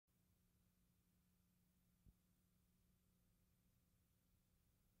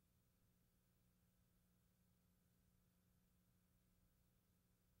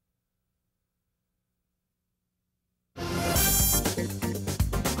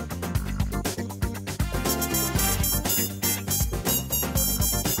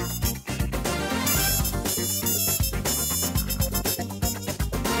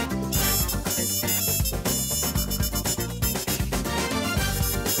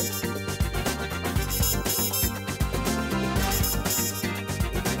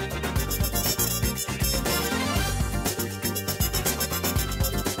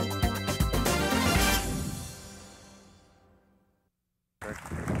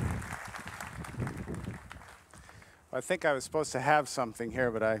I think I was supposed to have something here,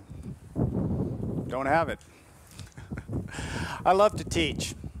 but I don't have it. I love to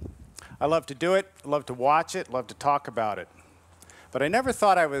teach. I love to do it, love to watch it, love to talk about it. But I never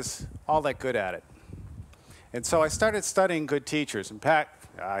thought I was all that good at it. And so I started studying good teachers. In fact,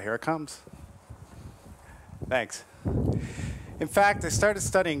 here it comes. Thanks. In fact, I started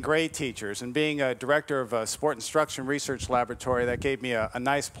studying grade teachers, and being a director of a sport instruction research laboratory, that gave me a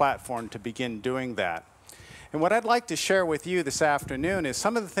nice platform to begin doing that. And what I'd like to share with you this afternoon is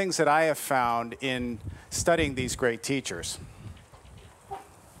some of the things that I have found in studying these great teachers.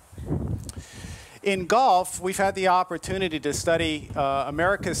 In golf, we've had the opportunity to study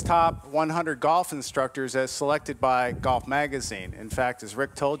America's top 100 golf instructors as selected by Golf Magazine. In fact, as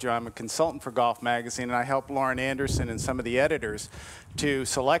Rick told you, I'm a consultant for Golf Magazine, and I help Lauren Anderson and some of the editors to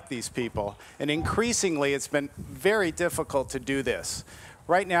select these people. And increasingly, it's been very difficult to do this.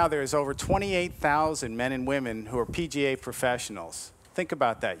 Right now, there's over 28,000 men and women who are PGA professionals. Think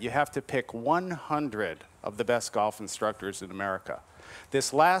about that. You have to pick 100 of the best golf instructors in America.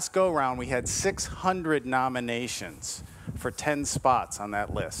 This last go-round, we had 600 nominations for 10 spots on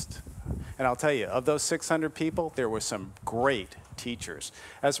that list. And I'll tell you, of those 600 people, there were some great teachers.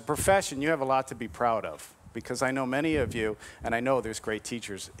 As a profession, you have a lot to be proud of, because I know many of you, and I know there's great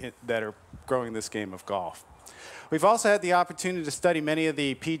teachers that are growing this game of golf. We've also had the opportunity to study many of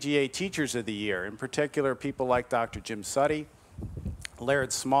the PGA Teachers of the Year, in particular people like Dr. Jim Suttie,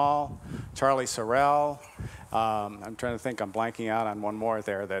 Laird Small, Charlie Sorrell. I'm trying to think, I'm blanking out on one more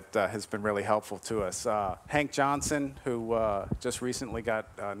there that has been really helpful to us. Hank Johnson, who just recently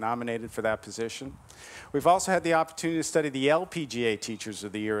got nominated for that position. We've also had the opportunity to study the LPGA Teachers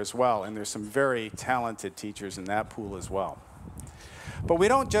of the Year as well, and there's some very talented teachers in that pool as well. But we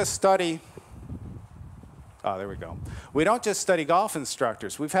don't just study there we go. We don't just study golf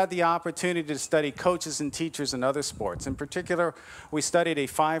instructors. We've had the opportunity to study coaches and teachers in other sports. In particular, we studied a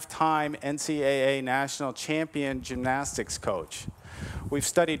 5-time NCAA national champion gymnastics coach. We've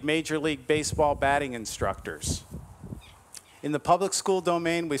studied Major League Baseball batting instructors. In the public school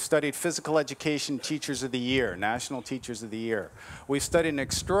domain, we've studied Physical Education Teachers of the Year, National Teachers of the Year. We've studied an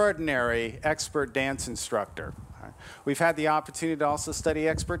extraordinary expert dance instructor. We've had the opportunity to also study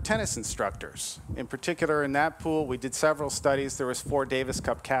expert tennis instructors. In particular, in that pool, we did several studies. There was 4 Davis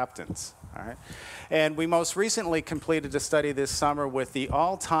Cup captains. All right? And we most recently completed a study this summer with the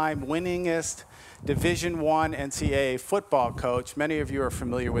all-time winningest Division I NCAA football coach. Many of you are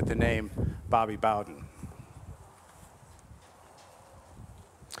familiar with the name Bobby Bowden.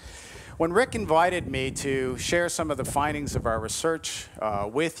 When Rick invited me to share some of the findings of our research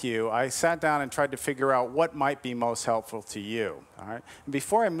with you, I sat down and tried to figure out what might be most helpful to you. All right? And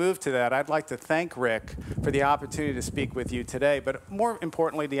before I move to that, I'd like to thank Rick for the opportunity to speak with you today, but more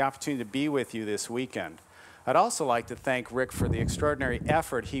importantly, the opportunity to be with you this weekend. I'd also like to thank Rick for the extraordinary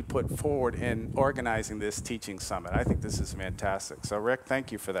effort he put forward in organizing this teaching summit. I think this is fantastic. So Rick,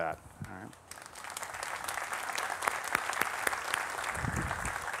 thank you for that. All right?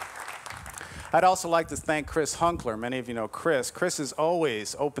 I'd also like to thank Chris Hunkler. Many of you know Chris. Chris has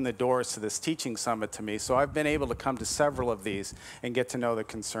always opened the doors to this teaching summit to me, so I've been able to come to several of these and get to know the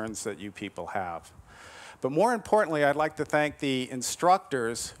concerns that you people have. But more importantly, I'd like to thank the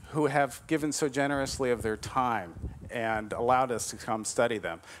instructors who have given so generously of their time and allowed us to come study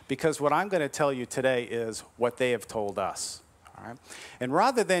them. Because what I'm going to tell you today is what they have told us. All right? And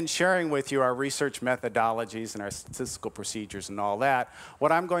rather than sharing with you our research methodologies and our statistical procedures and all that,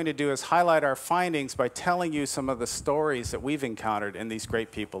 what I'm going to do is highlight our findings by telling you some of the stories that we've encountered in these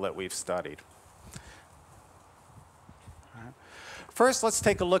great people that we've studied. All right? First, let's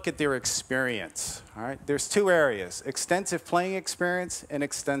take a look at their experience. All right? There's 2 areas: extensive playing experience and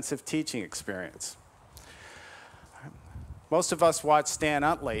extensive teaching experience. Most of us watched Stan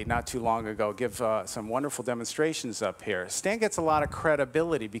Utley not too long ago give some wonderful demonstrations up here. Stan gets a lot of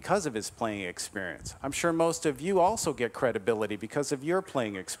credibility because of his playing experience. I'm sure most of you also get credibility because of your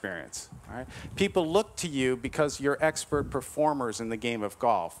playing experience. All right? People look to you because you're expert performers in the game of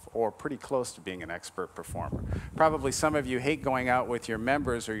golf, or pretty close to being an expert performer. Probably some of you hate going out with your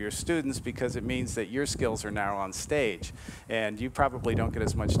members or your students because it means that your skills are now on stage, and you probably don't get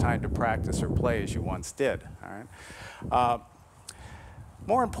as much time to practice or play as you once did. All right?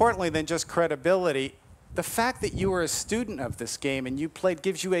 More importantly than just credibility, the fact that you were a student of this game and you played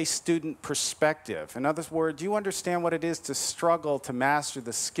gives you a student perspective. In other words, you understand what it is to struggle to master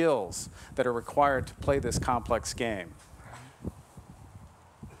the skills that are required to play this complex game.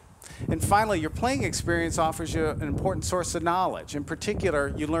 And finally, your playing experience offers you an important source of knowledge. In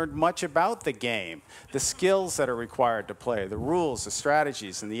particular, you learned much about the game, the skills that are required to play, the rules, the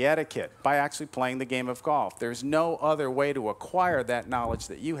strategies, and the etiquette by actually playing the game of golf. There's no other way to acquire that knowledge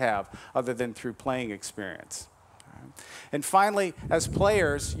that you have other than through playing experience. And finally, as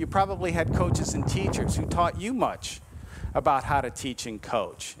players, you probably had coaches and teachers who taught you much about how to teach and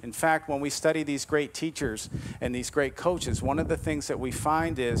coach. In fact, when we study these great teachers and these great coaches, one of the things that we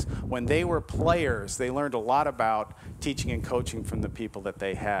find is when they were players, they learned a lot about teaching and coaching from the people that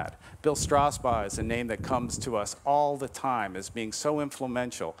they had. Bill Strasbaugh is a name that comes to us all the time as being so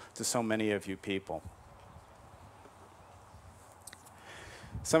influential to so many of you people.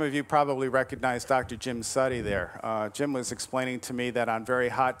 Some of you probably recognize Dr. Jim Suddy there. Jim was explaining to me that on very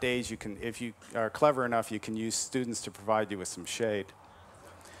hot days, you can, if you are clever enough, you can use students to provide you with some shade.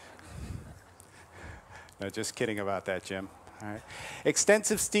 No, just kidding about that, Jim. All right.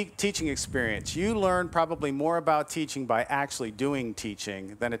 Extensive teaching experience. You learn probably more about teaching by actually doing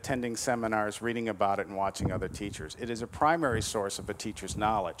teaching than attending seminars, reading about it, and watching other teachers. It is a primary source of a teacher's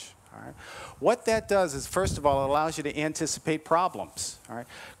knowledge. All right. What that does is, first of all, it allows you to anticipate problems. All right.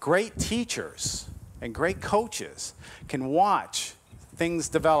 Great teachers and great coaches can watch things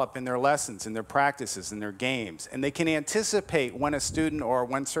develop in their lessons, in their practices, in their games, and they can anticipate when a student or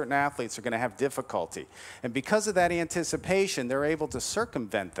when certain athletes are going to have difficulty. And because of that anticipation, they're able to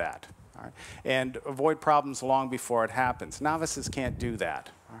circumvent that, all right, and avoid problems long before it happens. Novices can't do that.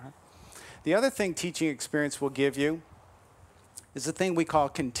 All right. The other thing teaching experience will give you is a thing we call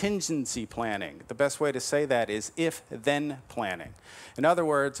contingency planning. The best way to say that is if-then planning. In other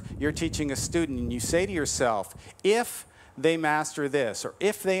words, you're teaching a student and you say to yourself, if they master this, or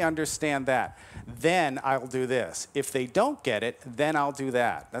if they understand that, then I'll do this. If they don't get it, then I'll do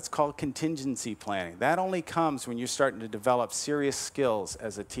that. That's called contingency planning. That only comes when you're starting to develop serious skills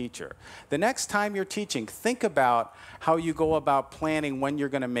as a teacher. The next time you're teaching, think about how you go about planning when you're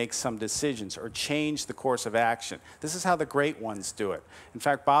going to make some decisions or change the course of action. This is how the great ones do it. In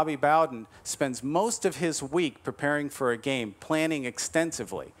fact, Bobby Bowden spends most of his week preparing for a game, planning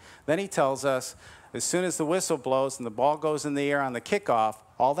extensively. Then he tells us, as soon as the whistle blows and the ball goes in the air on the kickoff,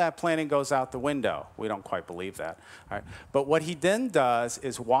 all that planning goes out the window. We don't quite believe that. All right. But what he then does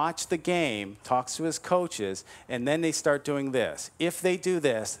is watch the game, talks to his coaches, and then they start doing this. If they do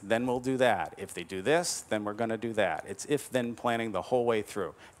this, then we'll do that. If they do this, then we're going to do that. It's if-then planning the whole way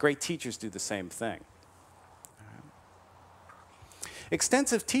through. Great teachers do the same thing. All right.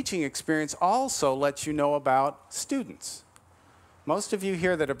 Extensive teaching experience also lets you know about students. Most of you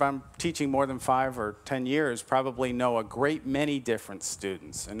here that have been teaching more than 5 or 10 years probably know a great many different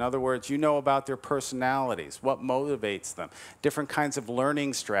students. In other words, you know about their personalities, what motivates them, different kinds of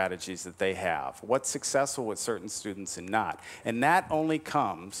learning strategies that they have, what's successful with certain students and not. And that only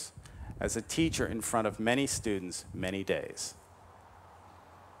comes as a teacher in front of many students many days.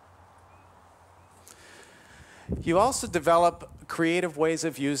 You also develop creative ways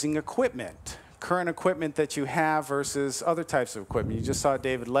of using equipment. Current equipment that you have versus other types of equipment. You just saw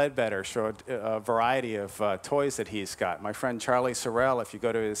David Ledbetter show a variety of toys that he's got. My friend Charlie Sorrell, if you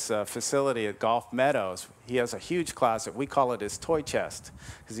go to his facility at Golf Meadows, he has a huge closet. We call it his toy chest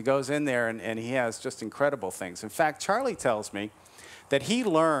because he goes in there and he has just incredible things. In fact, Charlie tells me that he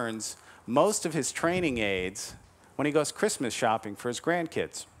learns most of his training aids when he goes Christmas shopping for his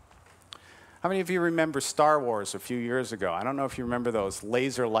grandkids. How many of you remember Star Wars a few years ago? I don't know if you remember those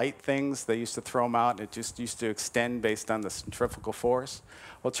laser light things. They used to throw them out, and it just used to extend based on the centrifugal force.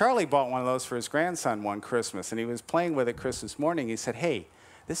 Well, Charlie bought one of those for his grandson one Christmas, and he was playing with it Christmas morning. He said, hey,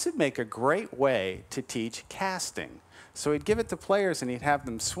 this would make a great way to teach casting. So he'd give it to players, and he'd have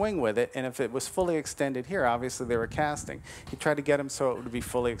them swing with it, and if it was fully extended here, obviously they were casting. He'd try to get them so it would be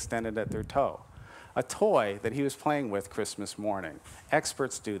fully extended at their toe. A toy that he was playing with Christmas morning.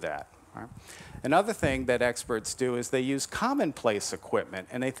 Experts do that. Right. Another thing that experts do is they use commonplace equipment,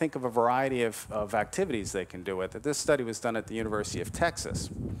 and they think of a variety of activities they can do with it. This study was done at the University of Texas.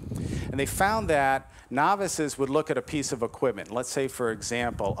 And they found that novices would look at a piece of equipment, let's say, for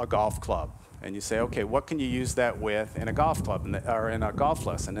example, a golf club. And you say, okay, what can you use that with in a golf club or in a golf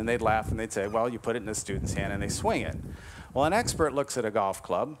lesson? And they'd laugh and they'd say, well, you put it in a student's hand and they swing it. Well, an expert looks at a golf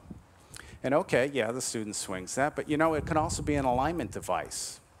club, and okay, yeah, the student swings that, but you know, it can also be an alignment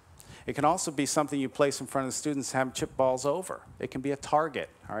device. It can also be something you place in front of the students to have them chip balls over. It can be a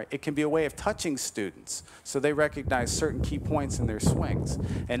target. All right? It can be a way of touching students so they recognize certain key points in their swings.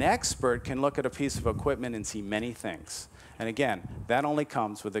 An expert can look at a piece of equipment and see many things. And again, that only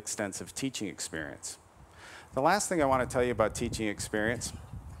comes with extensive teaching experience. The last thing I want to tell you about teaching experience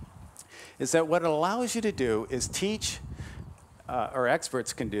is that what it allows you to do is teach or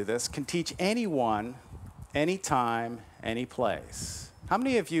experts can do this, can teach anyone, anytime, any place. How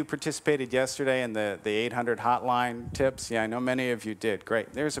many of you participated yesterday in the 800 hotline tips? Yeah, I know many of you did.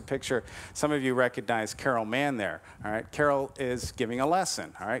 Great. There's a picture. Some of you recognize Carol Mann there. All right. Carol is giving a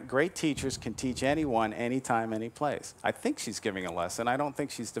lesson. All right. Great teachers can teach anyone, anytime, any place. I think she's giving a lesson. I don't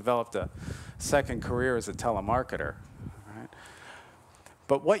think she's developed a second career as a telemarketer. All right.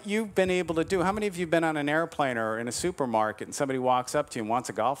 But what you've been able to do, how many of you have been on an airplane or in a supermarket and somebody walks up to you and wants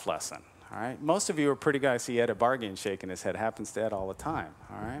a golf lesson? All right. Most of you are pretty good. I see Ed Bargian shaking his head. Happens to Ed all the time.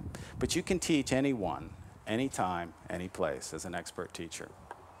 All right. But you can teach anyone, anytime, any place as an expert teacher.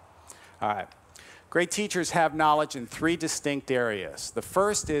 All right. Great teachers have knowledge in 3 distinct areas. The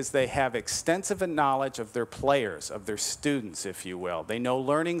first is they have extensive knowledge of their players, of their students, if you will. They know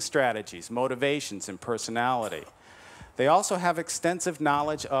learning strategies, motivations, and personality. They also have extensive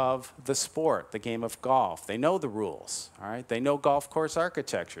knowledge of the sport, the game of golf. They know the rules, all right? They know golf course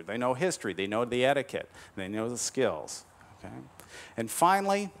architecture. They know history. They know the etiquette. They know the skills, okay? And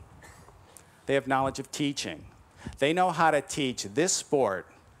finally, they have knowledge of teaching. They know how to teach this sport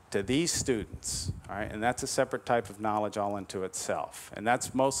to these students, all right? And that's a separate type of knowledge all into itself. And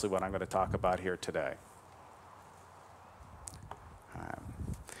that's mostly what I'm going to talk about here today. All right.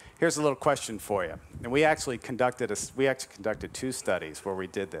 Here's a little question for you. And we actually conducted 2 studies where we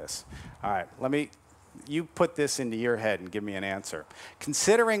did this. All right, you put this into your head and give me an answer.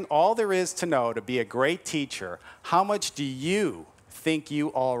 Considering all there is to know to be a great teacher, how much do you think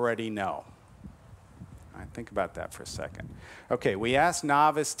you already know? All right, think about that for a second. Okay, we asked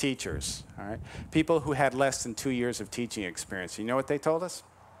novice teachers, all right, people who had less than 2 years of teaching experience. You know what they told us?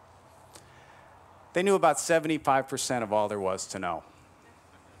 They knew about 75% of all there was to know.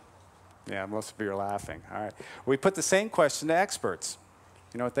 Yeah, most of you are laughing. All right. We put the same question to experts.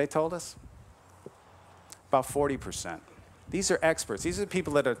 You know what they told us? About 40%. These are experts. These are the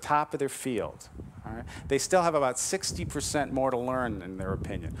people that are top of their field. All right. They still have about 60% more to learn, in their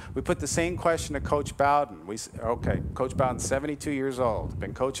opinion. We put the same question to Coach Bowden. Okay, Coach Bowden's 72 years old,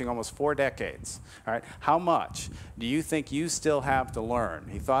 been coaching almost 4 decades. All right. How much do you think you still have to learn?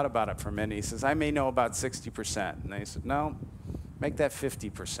 He thought about it for a minute. He says, I may know about 60%. And they said, no, make that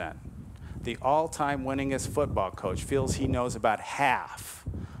 50%. The all-time winningest football coach feels he knows about half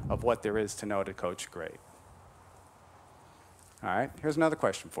of what there is to know to coach great. All right, here's another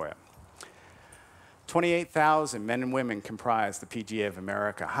question for you. 28,000 men and women comprise the PGA of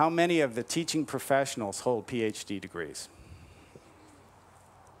America. How many of the teaching professionals hold PhD degrees?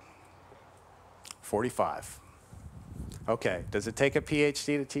 45. Okay, does it take a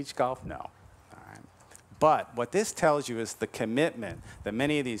PhD to teach golf? No. But what this tells you is the commitment that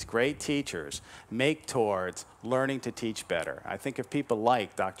many of these great teachers make towards learning to teach better. I think of people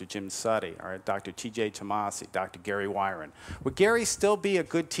like Dr. Jim Suttie or Dr. T.J. Tomasi, Dr. Gary Wyron. Would Gary still be a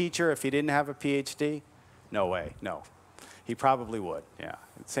good teacher if he didn't have a PhD? No way, no. He probably would, yeah.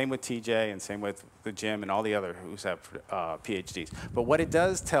 Same with TJ and same with the Jim and all the other who have PhDs. But what it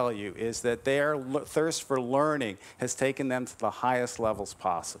does tell you is that their thirst for learning has taken them to the highest levels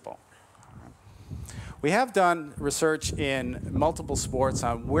possible. We have done research in multiple sports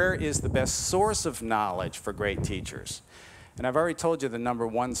on where is the best source of knowledge for great teachers. And I've already told you the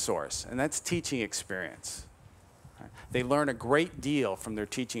 #1 source, and that's teaching experience. They learn a great deal from their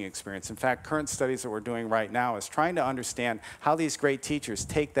teaching experience. In fact, current studies that we're doing right now is trying to understand how these great teachers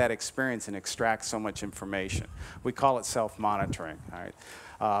take that experience and extract so much information. We call it self-monitoring.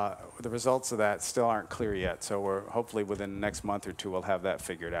 The results of that still aren't clear yet, so we're hopefully within the next month or 2 we'll have that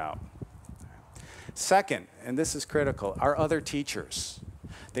figured out. Second, and this is critical, are other teachers.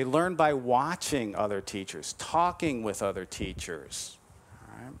 They learn by watching other teachers, talking with other teachers,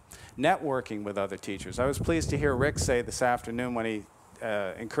 right? Networking with other teachers. I was pleased to hear Rick say this afternoon when he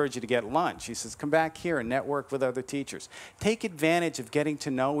encouraged you to get lunch. He says, come back here and network with other teachers. Take advantage of getting to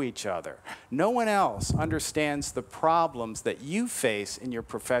know each other. No one else understands the problems that you face in your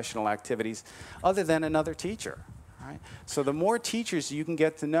professional activities other than another teacher. Right? So the more teachers you can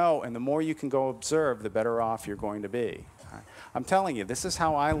get to know and the more you can go observe, the better off you're going to be. Right? I'm telling you, this is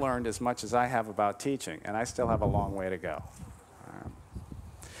how I learned as much as I have about teaching, and I still have a long way to go. Right?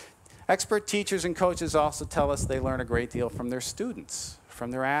 Expert teachers and coaches also tell us they learn a great deal from their students, from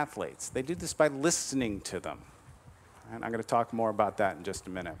their athletes. They do this by listening to them. And I'm going to talk more about that in just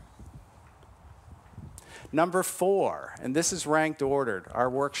a minute. #4, and this is ranked ordered, our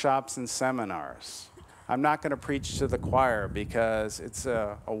workshops and seminars. I'm not going to preach to the choir because it's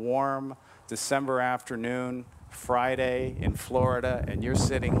a warm December afternoon, Friday in Florida, and you're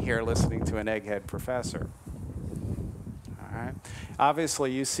sitting here listening to an egghead professor. All right?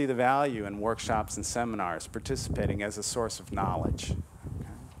 Obviously, you see the value in workshops and seminars, participating as a source of knowledge.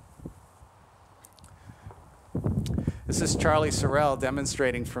 This is Charlie Sorrell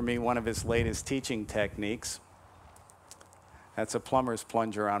demonstrating for me one of his latest teaching techniques. That's a plumber's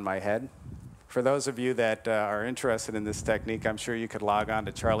plunger on my head. For those of you that are interested in this technique, I'm sure you could log on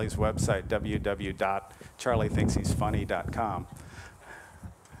to Charlie's website, www.charliethinkshe'sfunny.com.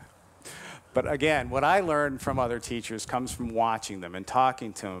 But again, what I learned from other teachers comes from watching them and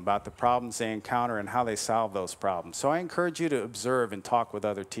talking to them about the problems they encounter and how they solve those problems. So I encourage you to observe and talk with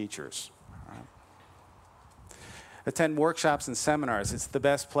other teachers. Attend workshops and seminars. It's the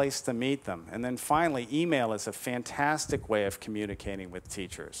best place to meet them. And then finally, email is a fantastic way of communicating with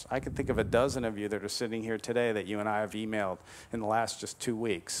teachers. I can think of a dozen of you that are sitting here today that you and I have emailed in the last just 2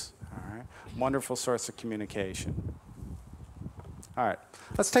 weeks. All right? Wonderful source of communication. All right,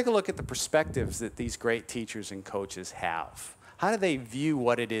 let's take a look at the perspectives that these great teachers and coaches have. How do they view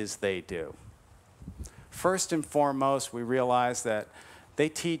what it is they do? First and foremost, we realize that they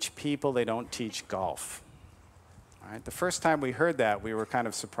teach people, they don't teach golf. All right? The first time we heard that, we were kind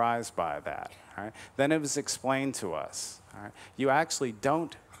of surprised by that. All right? Then it was explained to us. All right? You actually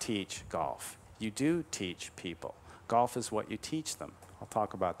don't teach golf. You do teach people. Golf is what you teach them. I'll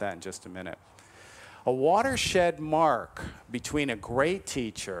talk about that in just a minute. A watershed mark between a great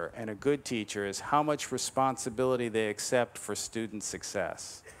teacher and a good teacher is how much responsibility they accept for student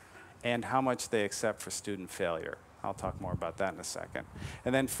success and how much they accept for student failure. I'll talk more about that in a second.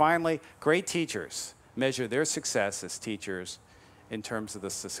 And then finally, great teachers measure their success as teachers in terms of the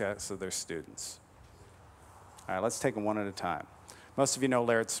success of their students. All right, let's take them one at a time. Most of you know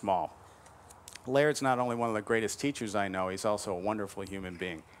Laird Small. Laird's not only one of the greatest teachers I know, he's also a wonderful human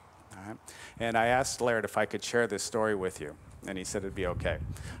being. All right? And I asked Laird if I could share this story with you, and he said it'd be okay.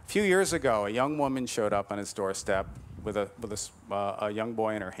 A few years ago, a young woman showed up on his doorstep with a young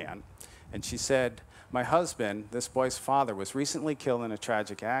boy in her hand, and she said, "My husband, this boy's father, was recently killed in a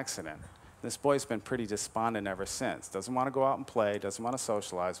tragic accident. This boy's been pretty despondent ever since. Doesn't want to go out and play, doesn't want to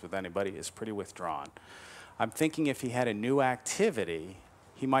socialize with anybody, is pretty withdrawn. I'm thinking if he had a new activity,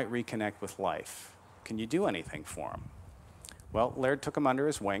 he might reconnect with life. Can you do anything for him?" Well, Laird took him under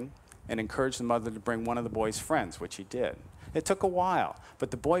his wing and encouraged the mother to bring one of the boy's friends, which he did. It took a while,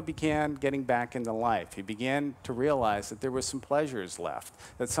 but the boy began getting back into life. He began to realize that there were some pleasures left,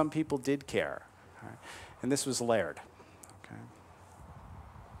 that some people did care. Right? And this was Laird. Okay?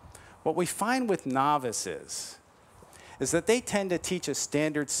 What we find with novices is that they tend to teach a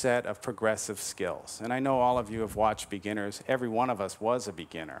standard set of progressive skills. And I know all of you have watched beginners. Every one of us was a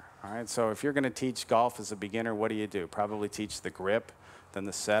beginner. All right? So if you're going to teach golf as a beginner, what do? Probably teach the grip, then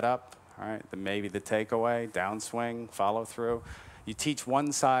the setup, all right? Then maybe the takeaway, downswing, follow through. You teach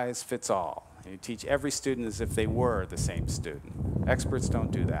one size fits all. You teach every student as if they were the same student. Experts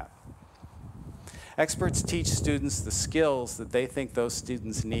don't do that. Experts teach students the skills that they think those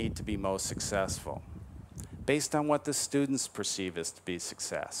students need to be most successful, based on what the students perceive as to be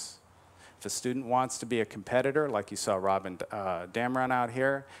success. If a student wants to be a competitor, like you saw Robin Damron out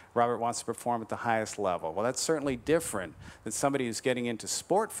here, Robert wants to perform at the highest level. Well, that's certainly different than somebody who's getting into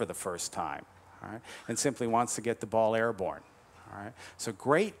sport for the first time, all right, and simply wants to get the ball airborne. All right? So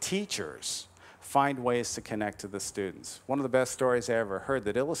great teachers find ways to connect to the students. One of the best stories I ever heard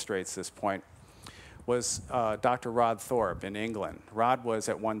that illustrates this point was Dr. Rod Thorpe in England. Rod was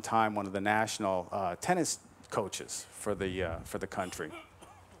at one time one of the national tennis coaches for the country.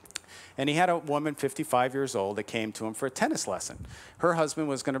 And he had a woman, 55 years old, that came to him for a tennis lesson. Her husband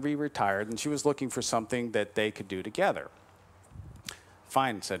was going to be retired, and she was looking for something that they could do together.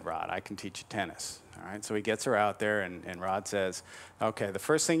 "Fine," said Rod, "I can teach you tennis." All right, so he gets her out there, and Rod says, "Okay, the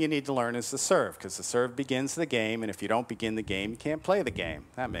first thing you need to learn is the serve, because the serve begins the game, and if you don't begin the game, you can't play the game."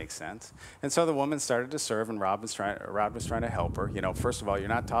 That makes sense. And so the woman started to serve, and Rod was trying to help her. You know, first of all, you're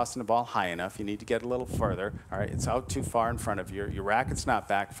not tossing the ball high enough. You need to get a little further. All right, it's out too far in front of you. Your racket's not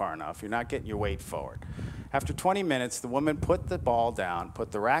back far enough. You're not getting your weight forward. After 20 minutes, the woman put the ball down,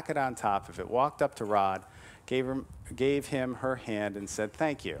 put the racket on top of it, walked up to Rod, gave him her hand, and said,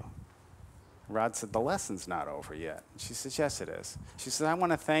 "Thank you." Rod said, "The lesson's not over yet." She says, "Yes, it is." She said, "I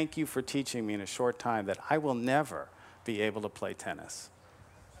want to thank you for teaching me in a short time that I will never be able to play tennis."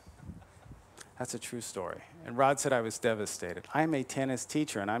 That's a true story. And Rod said, "I was devastated. I'm a tennis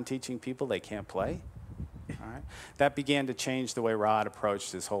teacher, and I'm teaching people they can't play?" All right? That began to change the way Rod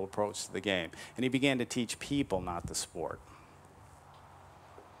approached his whole approach to the game. And he began to teach people, not the sport.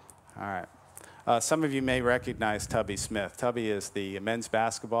 All right. Some of you may recognize Tubby Smith. Tubby is the men's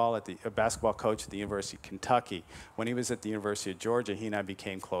basketball coach at the University of Kentucky. When he was at the University of Georgia, he and I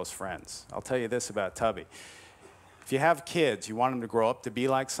became close friends. I'll tell you this about Tubby. If you have kids, you want them to grow up to be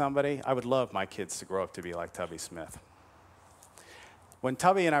like somebody, I would love my kids to grow up to be like Tubby Smith. When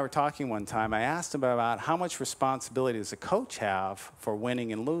Tubby and I were talking one time, I asked him about how much responsibility does a coach have for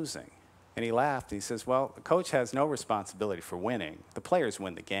winning and losing? And he laughed. He says, well, the coach has no responsibility for winning. The players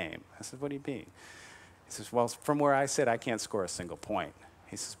win the game. I said, what do you mean? He says, well, from where I sit, I can't score a single point.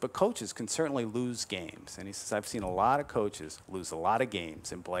 He says, but coaches can certainly lose games. And he says, I've seen a lot of coaches lose a lot of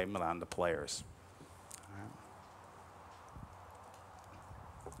games and blame it on the players.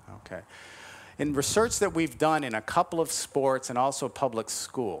 Okay. In research that we've done in a couple of sports and also public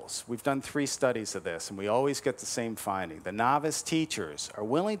schools, we've done 3 studies of this, and we always get the same finding. The novice teachers are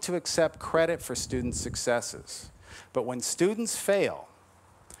willing to accept credit for student successes. But when students fail,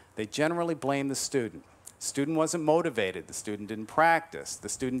 they generally blame the student. The student wasn't motivated. The student didn't practice. The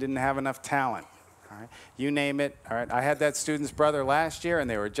student didn't have enough talent. All right? You name it. All right? I had that student's brother last year, and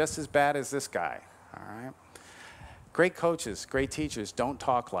they were just as bad as this guy. All right? Great coaches, great teachers don't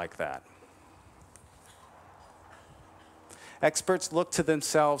talk like that. Experts look to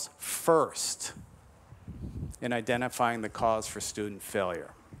themselves first in identifying the cause for student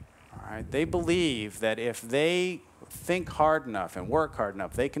failure. All right? They believe that if they think hard enough and work hard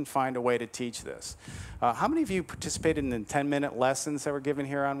enough, they can find a way to teach this. How many of you participated in the 10-minute lessons that were given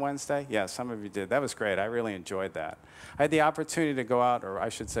here on Wednesday? Yeah, some of you did. That was great. I really enjoyed that. I had the opportunity to go out, or I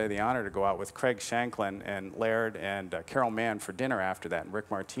should say the honor to go out with Craig Shanklin and Laird and Carol Mann for dinner after that, and Rick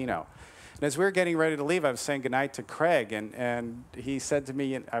Martino. And as we were getting ready to leave, I was saying goodnight to Craig, and he said to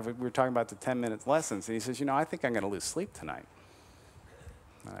me, we were talking about the 10-minute lessons, and he says, you know, I think I'm going to lose sleep tonight.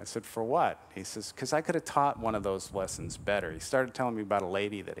 And I said, for what? He says, because I could have taught one of those lessons better. He started telling me about a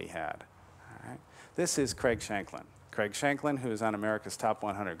lady that he had. All right? This is Craig Shanklin. Craig Shanklin, who is on America's Top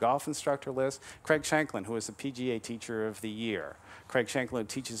 100 Golf Instructor list. Craig Shanklin, who is the PGA Teacher of the Year. Craig Shanklin, who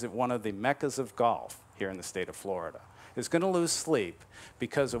teaches at one of the meccas of golf here in the state of Florida, is going to lose sleep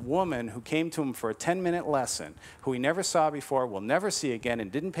because a woman who came to him for a 10-minute lesson, who he never saw before, will never see again,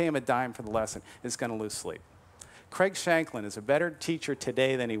 and didn't pay him a dime for the lesson, is going to lose sleep. Craig Shanklin is a better teacher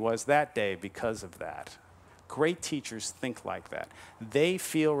today than he was that day because of that. Great teachers think like that. They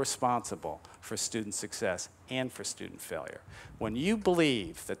feel responsible for student success and for student failure. When you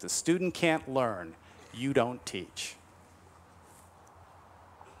believe that the student can't learn, you don't teach.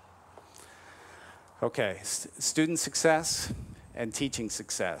 Okay, student success and teaching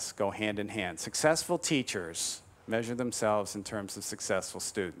success go hand in hand. Successful teachers measure themselves in terms of successful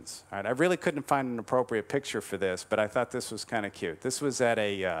students. All right, I really couldn't find an appropriate picture for this, but I thought this was kind of cute. This was at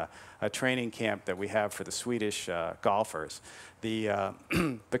a training camp that we have for the Swedish golfers. The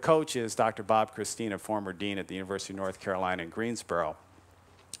coach is Dr. Bob Christina, former dean at the University of North Carolina in Greensboro.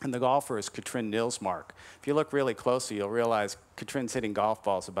 And the golfer is Katrin Nilsmark. If you look really closely, you'll realize Katrin's hitting golf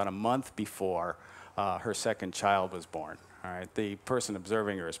balls about a month before her second child was born. All right, the person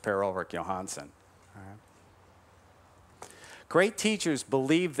observing her is Per Ulrich Johansson. All right. Great teachers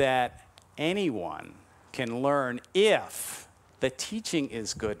believe that anyone can learn if the teaching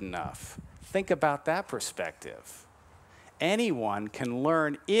is good enough. Think about that perspective. Anyone can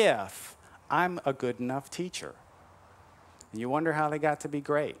learn if I'm a good enough teacher. And you wonder how they got to be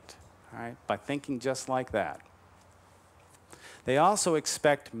great, all right? By thinking just like that. They also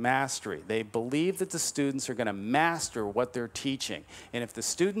expect mastery. They believe that the students are going to master what they're teaching. And if the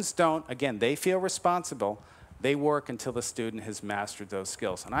students don't, again, they feel responsible. They work until the student has mastered those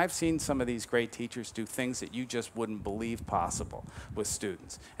skills. And I've seen some of these great teachers do things that you just wouldn't believe possible with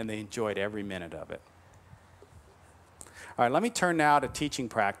students, and they enjoyed every minute of it. All right, let me turn now to teaching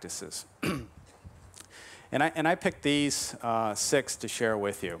practices. And I picked these 6 to share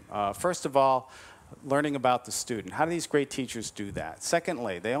with you. First of all, learning about the student. How do these great teachers do that?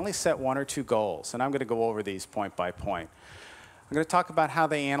 Secondly, they only set 1 or 2 goals, and I'm going to go over these point by point. I'm going to talk about how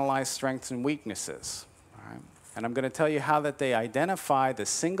they analyze strengths and weaknesses. All right? And I'm going to tell you how that they identify the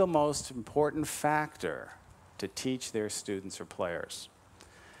single most important factor to teach their students or players.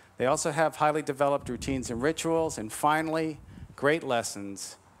 They also have highly developed routines and rituals. And finally, great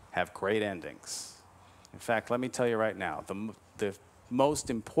lessons have great endings. In fact, let me tell you right now, the most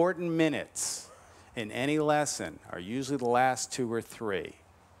important minutes in any lesson are usually the last 2 or 3.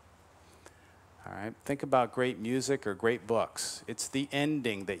 All right? Think about great music or great books. It's the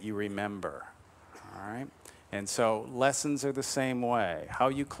ending that you remember. All right? And so lessons are the same way. How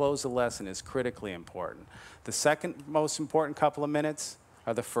you close a lesson is critically important. The second most important couple of minutes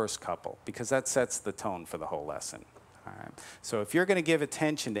are the first couple, because that sets the tone for the whole lesson. All right? So if you're going to give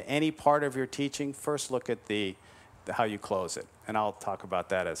attention to any part of your teaching, first look at how you close it. And I'll talk about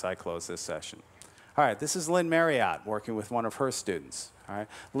that as I close this session. All right, this is Lynn Marriott working with one of her students. All right?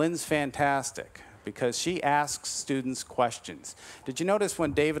 Lynn's fantastic. because she asks students questions. Did you notice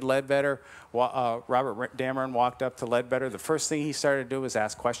when David Ledbetter, Robert Dameron walked up to Ledbetter, the first thing he started to do was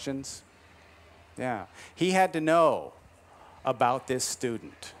ask questions? Yeah. He had to know about this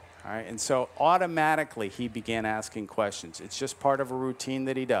student. All right? And so automatically he began asking questions. It's just part of a routine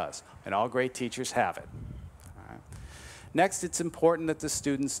that he does, and all great teachers have it. All right? Next, it's important that the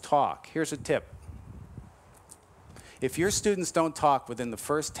students talk. Here's a tip. If your students don't talk within the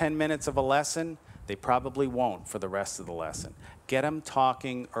first 10 minutes of a lesson, they probably won't for the rest of the lesson. Get them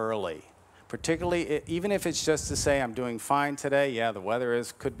talking early. Particularly, even if it's just to say, I'm doing fine today, yeah, the weather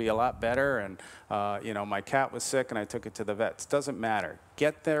could be a lot better, and you know, my cat was sick and I took it to the vets. Doesn't matter.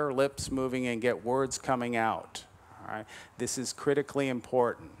 Get their lips moving and get words coming out. All right? This is critically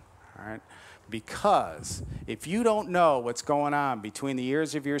important. All right? Because if you don't know what's going on between the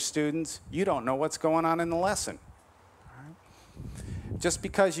ears of your students, you don't know what's going on in the lesson. Just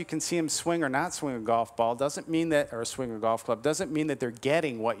because you can see them swing or not swing a golf ball doesn't mean that, or swing a golf club, doesn't mean that they're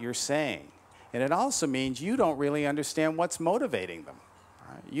getting what you're saying. And it also means you don't really understand what's motivating them.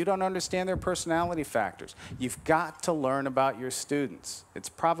 Right? You don't understand their personality factors. You've got to learn about your students. It's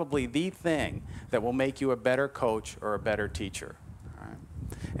probably the thing that will make you a better coach or a better teacher. Right?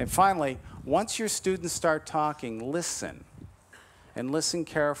 And finally, once your students start talking, listen. And listen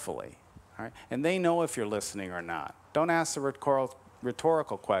carefully. Right? And they know if you're listening or not. Don't ask the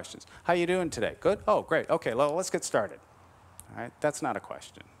rhetorical questions. How you doing today? Good? Oh, great. Okay, well, let's get started. All right? That's not a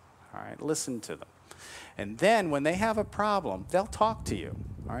question. All right? Listen to them. And then when they have a problem, they'll talk to you.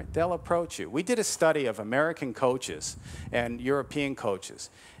 All right? They'll approach you. We did a study of American coaches and European coaches.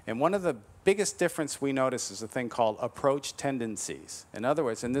 And one of the biggest difference we noticed is a thing called approach tendencies. In other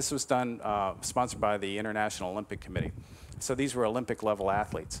words, and this was done, sponsored by the International Olympic Committee. So these were Olympic level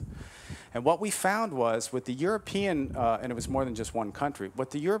athletes. And what we found was with the European, and it was more than just one country,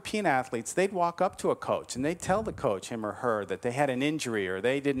 with the European athletes, they'd walk up to a coach and they'd tell the coach, him or her, that they had an injury or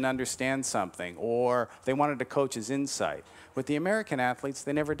they didn't understand something or they wanted the coach's insight. With the American athletes,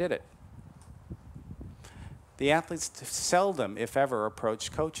 they never did it. The athletes seldom, if ever,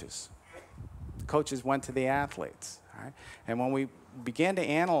 approached coaches. The coaches went to the athletes. All right? And when we began to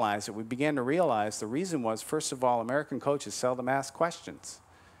analyze it, we began to realize the reason was, first of all, American coaches seldom asked questions.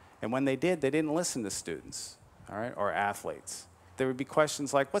 And when they did, they didn't listen to students, all right, or athletes. There would be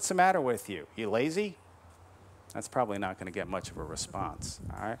questions like, what's the matter with you? You lazy? That's probably not going to get much of a response,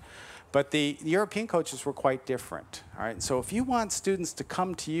 all right? But the European coaches were quite different, all right? So if you want students to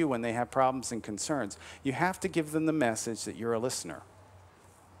come to you when they have problems and concerns, you have to give them the message that you're a listener.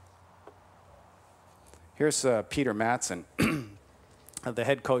 Here's Peter Matson. The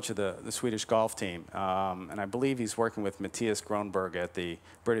head coach of the Swedish golf team, and I believe he's working with Matthias Gronberg at the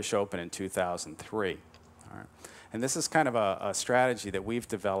British Open in 2003. All right. And this is kind of a strategy that we've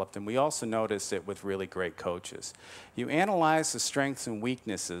developed, and we also noticed it with really great coaches. You analyze the strengths and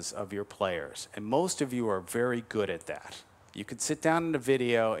weaknesses of your players, and most of you are very good at that. You could sit down in a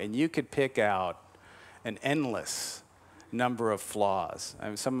video and you could pick out an endless number of flaws. I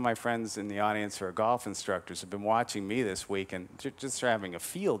mean, some of my friends in the audience who are golf instructors have been watching me this week and just having a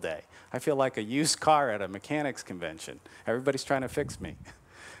field day. I feel like a used car at a mechanics convention. Everybody's trying to fix me.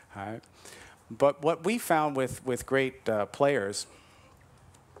 All right? But what we found with great players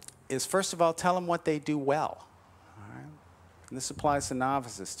is, first of all, tell them what they do well. All right? And this applies to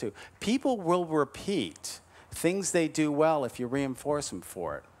novices too. People will repeat things they do well if you reinforce them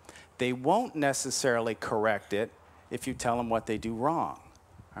for it. They won't necessarily correct it if you tell them what they do wrong.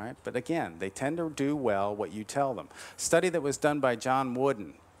 All right? But again, they tend to do well what you tell them. A study that was done by John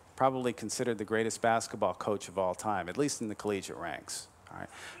Wooden, probably considered the greatest basketball coach of all time, at least in the collegiate ranks, all right,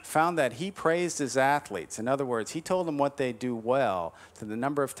 found that he praised his athletes. In other words, he told them what they do well to the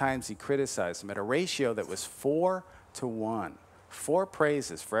number of times he criticized them at a ratio that was 4 to 1. 4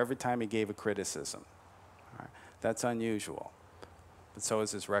 praises for every time he gave a criticism. All right? That's unusual. But so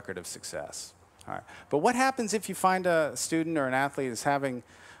is his record of success. All right. But what happens if you find a student or an athlete is having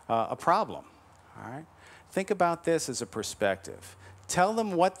a problem? All right? Think about this as a perspective. Tell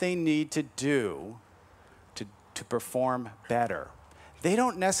them what they need to do to perform better. They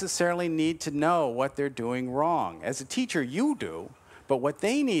don't necessarily need to know what they're doing wrong. As a teacher, you do, but what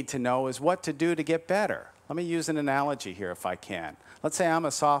they need to know is what to do to get better. Let me use an analogy here if I can. Let's say I'm a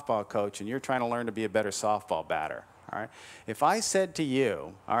softball coach and you're trying to learn to be a better softball batter. All right? If I said to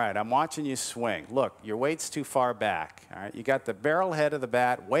you, all right, I'm watching you swing. Look, your weight's too far back. All right? You got the barrel head of the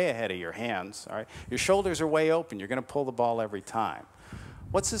bat way ahead of your hands. All right? Your shoulders are way open. You're going to pull the ball every time.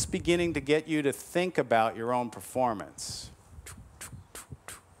 What's this beginning to get you to think about your own performance?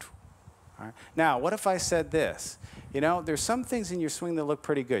 All right? Now, what if I said this? you know, there's some things in your swing that look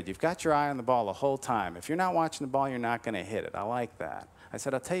pretty good. You've got your eye on the ball the whole time. If you're not watching the ball, you're not going to hit it. I like that. I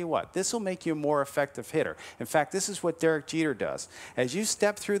said, I'll tell you what, this will make you a more effective hitter. In fact, this is what Derek Jeter does. As you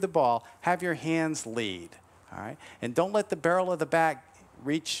step through the ball, have your hands lead, all right? And don't let the barrel of the bat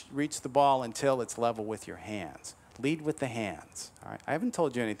reach the ball until it's level with your hands. Lead with the hands, all right? I haven't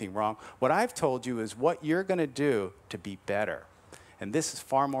told you anything wrong. What I've told you is what you're going to do to be better. And this is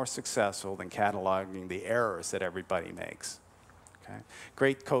far more successful than cataloging the errors that everybody makes, okay?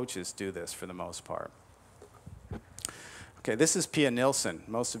 Great coaches do this for the most part. Okay, this is Pia Nilsson.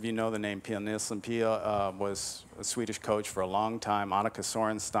 Most of you know the name Pia Nilsson. Pia was a Swedish coach for a long time, Annika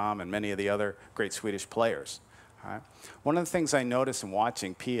Sorenstam, and many of the other great Swedish players. All right? One of the things I notice in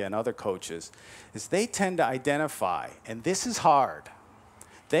watching Pia and other coaches is they tend to identify, and this is hard,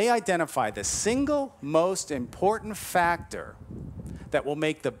 they identify the single most important factor that will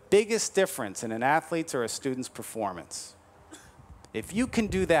make the biggest difference in an athlete's or a student's performance. If you can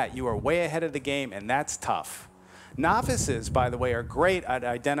do that, you are way ahead of the game, and that's tough. Novices, by the way, are great at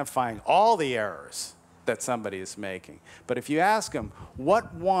identifying all the errors that somebody is making. But if you ask them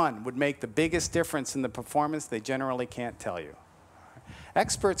what one would make the biggest difference in the performance, they generally can't tell you.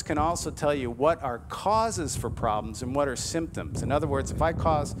 Experts can also tell you what are causes for problems and what are symptoms. In other words, if I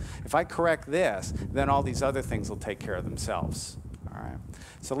correct this, then all these other things will take care of themselves. All right?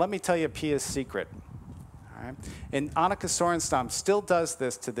 So let me tell you Pia's secret. All right? And Annika Sorenstam still does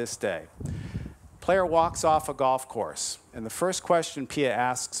this to this day. Player walks off a golf course, and the first question Pia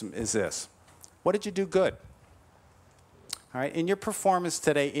asks him is this: what did you do good? All right, in your performance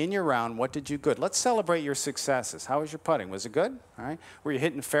today, in your round, what did you good? Let's celebrate your successes. How was your putting? Was it good? All right, were you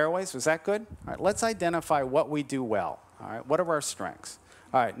hitting fairways? Was that good? All right, let's identify what we do well. All right, what are our strengths?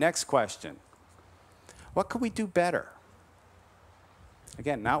 All right, next question. What could we do better?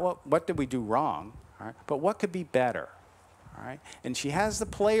 Again, not what did we do wrong, all right, but what could be better? All right? And she has the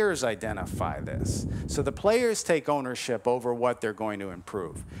players identify this. So the players take ownership over what they're going to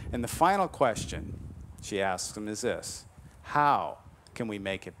improve. And the final question she asks them is this: how can we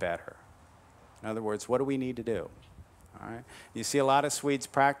make it better? In other words, what do we need to do? All right? You see a lot of Swedes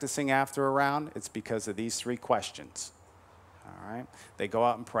practicing after a round. It's because of these three questions. All right? They go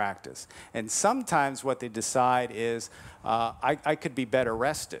out and practice. And sometimes what they decide is, I could be better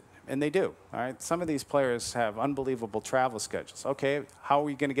rested. And they do. All right? Some of these players have unbelievable travel schedules. Okay, how are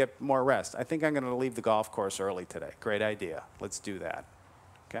we going to get more rest? I think I'm going to leave the golf course early today. Great idea. Let's do that.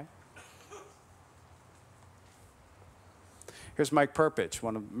 Okay? Here's Mike Perpich,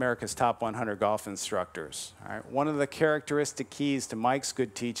 one of America's top 100 golf instructors. All right? One of the characteristic keys to Mike's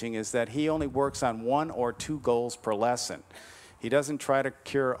good teaching is that he only works on 1 or 2 goals per lesson. He doesn't try to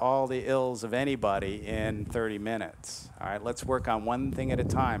cure all the ills of anybody in 30 minutes. All right, let's work on one thing at a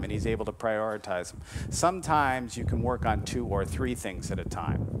time, and he's able to prioritize them. Sometimes you can work on 2 or 3 things at a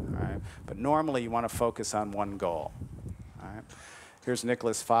time. All right, but normally you want to focus on one goal. All right, here's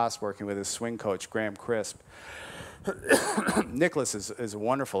Nicholas Foss working with his swing coach, Graham Crisp. Nicholas is a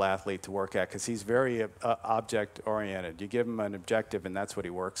wonderful athlete to work at because he's very object-oriented. You give him an objective, and that's what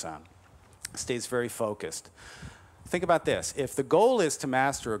he works on. Stays very focused. Think about this. If the goal is to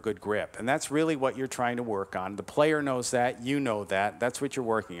master a good grip, and that's really what you're trying to work on, the player knows that, you know that, that's what you're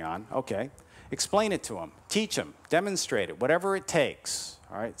working on, okay, explain it to them, teach them, demonstrate it, whatever it takes,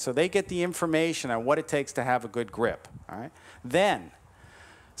 all right, so they get the information on what it takes to have a good grip, all right. Then,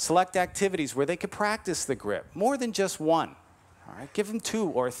 select activities where they can practice the grip, more than just one, all right, give them 2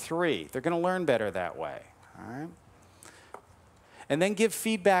 or 3. They're going to learn better that way, all right. And then give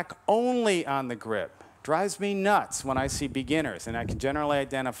feedback only on the grip. Drives me nuts when I see beginners, and I can generally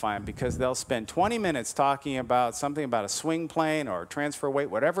identify them because they'll spend 20 minutes talking about something about a swing plane or transfer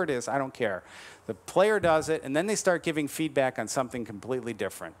weight, whatever it is, I don't care. The player does it, and then they start giving feedback on something completely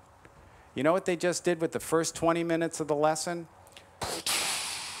different. You know what they just did with the first 20 minutes of the lesson?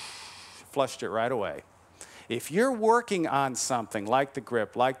 Flushed it right away. If you're working on something like the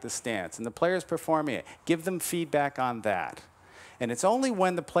grip, like the stance, and the player's performing it, give them feedback on that. And it's only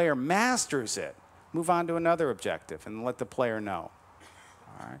when the player masters it, move on to another objective and let the player know.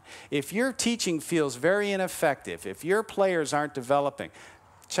 All right? If your teaching feels very ineffective, if your players aren't developing,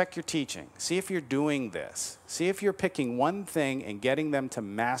 check your teaching. See if you're doing this. See if you're picking one thing and getting them to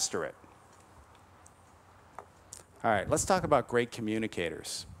master it. All right, let's talk about great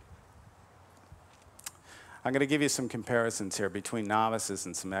communicators. I'm going to give you some comparisons here between novices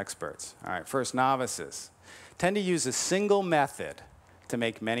and some experts. All right, first, novices tend to use a single method to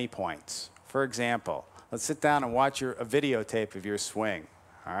make many points. For example, let's sit down and watch a videotape of your swing.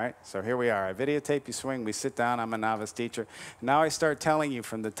 All right, so here we are. I videotape you swing. We sit down. I'm a novice teacher. Now I start telling you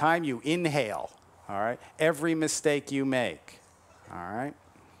from the time you inhale, all right? Every mistake you make, all right?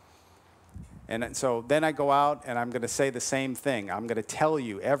 And so then I go out and I'm going to say the same thing. I'm going to tell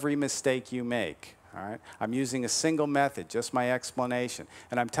you every mistake you make, all right? I'm using a single method, just my explanation.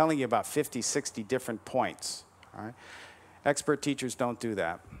 And I'm telling you about 50, 60 different points, all right? Expert teachers don't do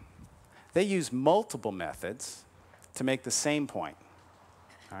that. They use multiple methods to make the same point,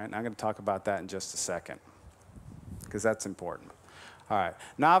 all right? And I'm going to talk about that in just a second, because that's important. All right,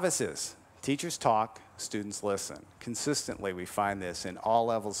 novices. Teachers talk, students listen. Consistently, we find this in all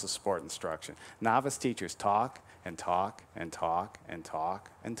levels of sport instruction. Novice teachers talk and talk and talk and talk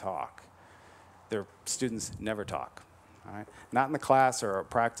and talk. Their students never talk, all right? Not in the class or a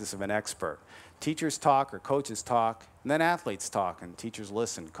practice of an expert. Teachers talk or coaches talk, and then athletes talk, and teachers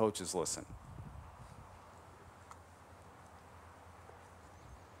listen, coaches listen.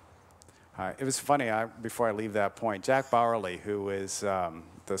 It was funny, before I leave that point, Jack Bowerly, who is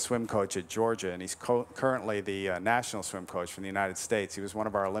the swim coach at Georgia, and he's currently the national swim coach from the United States. He was one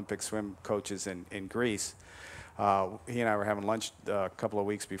of our Olympic swim coaches in Greece. He and I were having lunch a couple of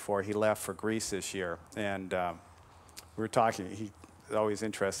weeks before he left for Greece this year, and we were talking. He's always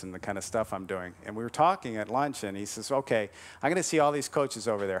interested in the kind of stuff I'm doing. And we were talking at lunch, and he says, okay, I'm going to see all these coaches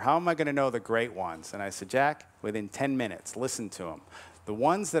over there. How am I going to know the great ones? And I said, Jack, within 10 minutes, listen to them. The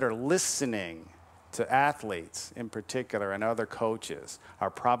ones that are listening to athletes in particular and other coaches are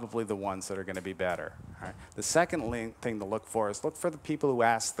probably the ones that are going to be better. All right? The second thing to look for is look for the people who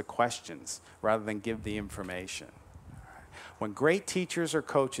ask the questions rather than give the information. All right? When great teachers or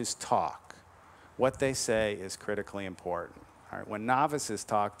coaches talk, what they say is critically important. All right? When novices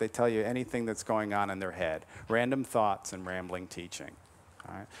talk, they tell you anything that's going on in their head, random thoughts and rambling teaching.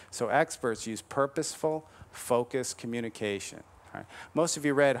 All right? So experts use purposeful, focused communication. Right. Most of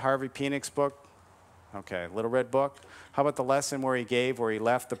you read Harvey Penick's book, okay, Little Red Book. How about the lesson where he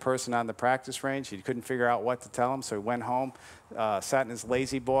left the person on the practice range? He couldn't figure out what to tell him, so he went home, sat in his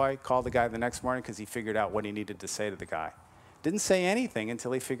lazy boy, called the guy the next morning because he figured out what he needed to say to the guy. Didn't say anything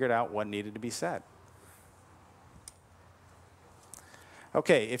until he figured out what needed to be said.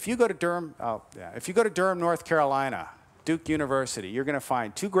 Okay, if you go to Durham, North Carolina, Duke University, you're going to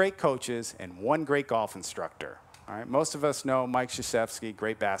find 2 great coaches and 1 great golf instructor. All right, most of us know Mike Krzyzewski,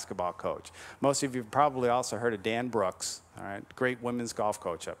 great basketball coach. Most of you have probably also heard of Dan Brooks, all right, great women's golf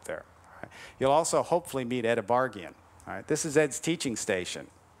coach up there. All right. You'll also hopefully meet Ed Abargian. All right. This is Ed's teaching station.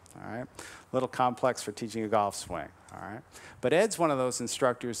 All right. A little complex for teaching a golf swing. All right. But Ed's one of those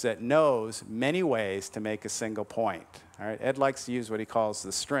instructors that knows many ways to make a single point. All right. Ed likes to use what he calls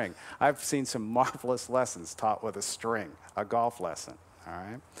the string. I've seen some marvelous lessons taught with a string, a golf lesson.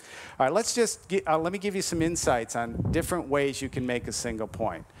 All right, let me give you some insights on different ways you can make a single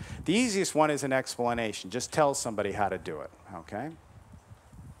point. The easiest one is an explanation. Just tell somebody how to do it, okay?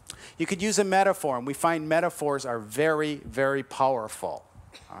 You could use a metaphor, and we find metaphors are very, very powerful,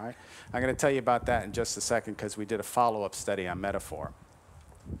 all right? I'm going to tell you about that in just a second because we did a follow-up study on metaphor.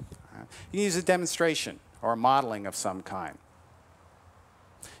 Right. You can use a demonstration or a modeling of some kind.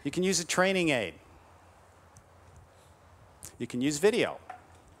 You can use a training aid. You can use video.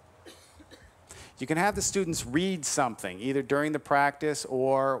 You can have the students read something, either during the practice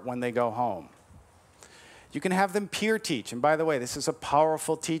or when they go home. You can have them peer teach. And by the way, this is a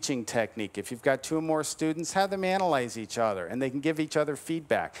powerful teaching technique. If you've got 2 or more students, have them analyze each other, and they can give each other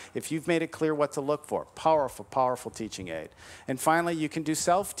feedback. If you've made it clear what to look for, powerful, powerful teaching aid. And finally, you can do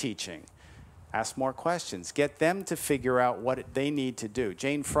self-teaching. Ask more questions. Get them to figure out what they need to do.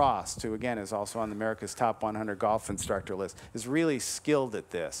 Jane Frost, who again is also on America's Top 100 Golf Instructor list, is really skilled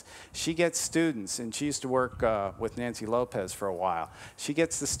at this. She gets students, and she used to work with Nancy Lopez for a while. She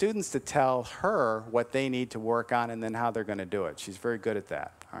gets the students to tell her what they need to work on and then how they're going to do it. She's very good at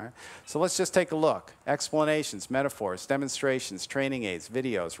that. All right? So let's just take a look. Explanations, metaphors, demonstrations, training aids,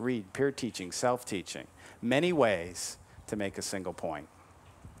 videos, read, peer teaching, self-teaching. Many ways to make a single point.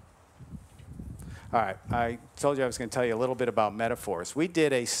 All right, I told you I was going to tell you a little bit about metaphors. We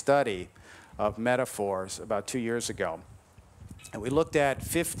did a study of metaphors about 2 years ago, and we looked at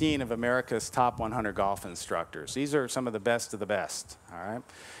 15 of America's top 100 golf instructors. These are some of the best, all right?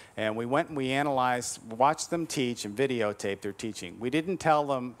 And we went and we analyzed, watched them teach and videotaped their teaching. We didn't tell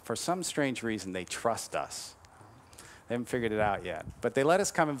them, for some strange reason, they trust us. They haven't figured it out yet. But they let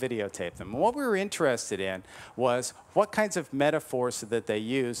us come and videotape them. And what we were interested in was what kinds of metaphors that they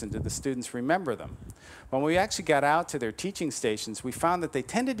use, and did the students remember them? When we actually got out to their teaching stations, we found that they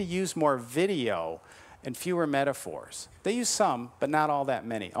tended to use more video and fewer metaphors. They used some, but not all that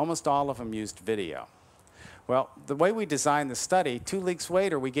many. Almost all of them used video. Well, the way we designed the study, 2 weeks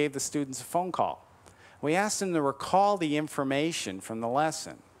later, we gave the students a phone call. We asked them to recall the information from the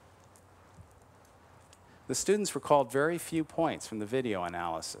lesson. the students recalled very few points from the video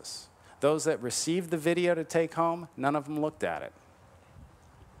analysis. Those that received the video to take home, none of them looked at it.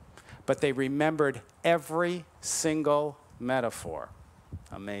 But they remembered every single metaphor.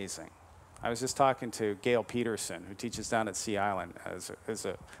 Amazing. I was just talking to Gail Peterson, who teaches down at Sea Island,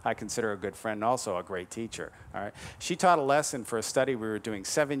 I consider a good friend and also a great teacher. All right? She taught a lesson for a study we were doing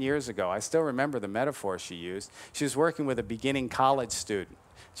 7 years ago. I still remember the metaphor she used. She was working with a beginning college student.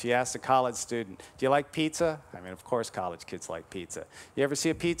 She asked a college student, do you like pizza? I mean, of course college kids like pizza. You ever see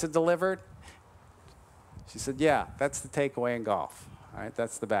a pizza delivered? She said, yeah, that's the takeaway in golf. All right?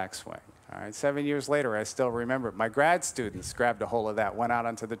 That's the backswing. All right, 7 years later, I still remember it. My grad students grabbed a hold of that, went out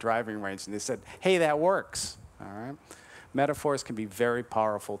onto the driving range, and they said, hey, that works. All right? Metaphors can be very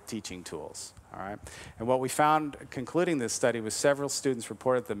powerful teaching tools. All right? And what we found concluding this study was several students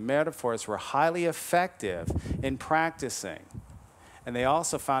reported that metaphors were highly effective in practicing. And they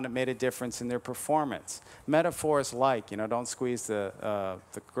also found it made a difference in their performance. Metaphors like, don't squeeze the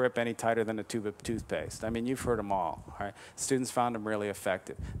grip any tighter than a tube of toothpaste. I mean, you've heard them all. Right? Students found them really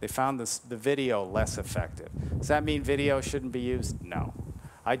effective. They found the video less effective. Does that mean video shouldn't be used? No.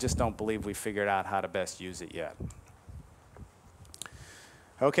 I just don't believe we figured out how to best use it yet.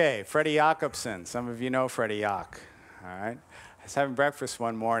 Okay, Freddie Jakobsen. Some of you know Freddie Jack. All right. I was having breakfast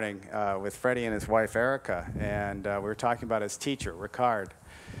one morning with Freddie and his wife, Erica, and we were talking about his teacher, Ricard.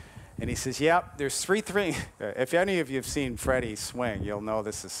 And he says, yep, there's three things. If any of you have seen Freddie swing, you'll know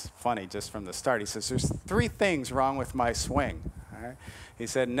this is funny just from the start. He says, there's 3 things wrong with my swing. All right? He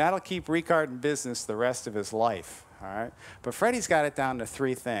said, and that'll keep Ricard in business the rest of his life. All right? But Freddie's got it down to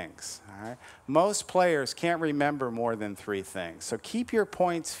 3 things. All right? Most players can't remember more than 3 things. So keep your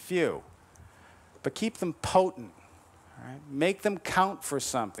points few, but keep them potent. Right? Make them count for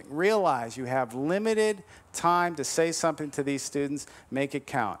something. Realize you have limited time to say something to these students. Make it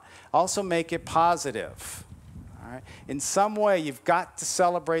count. Also make it positive. All right? In some way, you've got to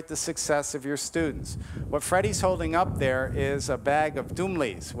celebrate the success of your students. What Freddie's holding up there is a bag of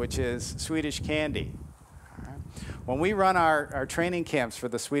Dumles, which is Swedish candy. When we run our training camps for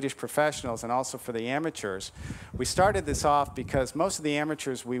the Swedish professionals and also for the amateurs, we started this off because most of the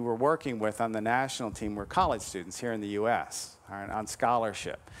amateurs we were working with on the national team were college students here in the U.S. On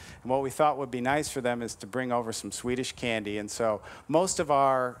scholarship. And what we thought would be nice for them is to bring over some Swedish candy. And so most of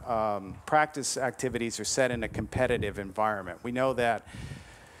our practice activities are set in a competitive environment. We know that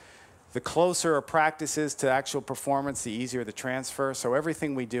the closer a practice is to actual performance, the easier the transfer. So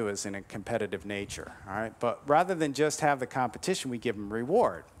everything we do is in a competitive nature. All right? But rather than just have the competition, we give them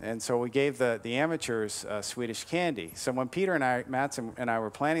reward. And so we gave the amateurs Swedish candy. So when Peter and Mats and I were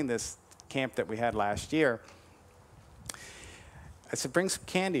planning this camp that we had last year, I said, bring some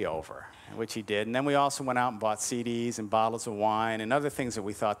candy over, which he did. And then we also went out and bought CDs and bottles of wine and other things that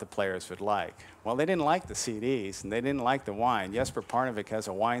we thought the players would like. Well, they didn't like the CDs, and they didn't like the wine. Jesper Parnevik has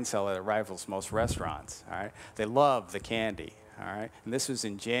a wine cellar that rivals most restaurants. All right? They love the candy. All right? And this was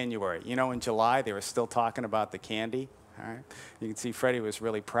in January. In July, they were still talking about the candy. All right? You can see Freddie was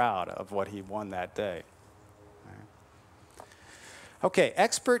really proud of what he won that day. Okay,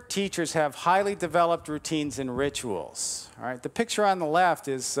 expert teachers have highly developed routines and rituals. All right, the picture on the left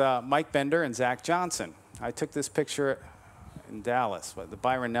is Mike Bender and Zach Johnson. I took this picture in Dallas, the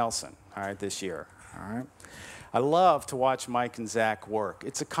Byron Nelson, all right, this year. All right, I love to watch Mike and Zach work.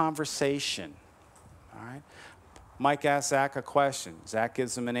 It's a conversation. All right, Mike asks Zach a question. Zach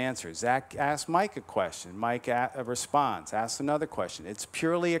gives him an answer. Zach asks Mike a question. Mike responds, asks another question. It's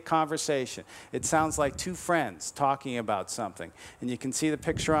purely a conversation. It sounds like 2 friends talking about something. And you can see the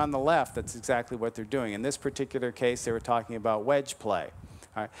picture on the left. That's exactly what they're doing. In this particular case, they were talking about wedge play.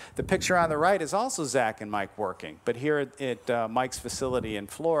 All right. The picture on the right is also Zach and Mike working, but here at Mike's facility in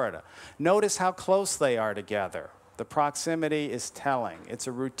Florida. Notice how close they are together. The proximity is telling. It's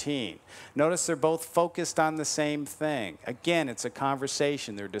a routine. Notice they're both focused on the same thing. Again, it's a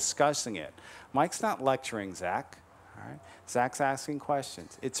conversation. They're discussing it. Mike's not lecturing Zach. All right? Zach's asking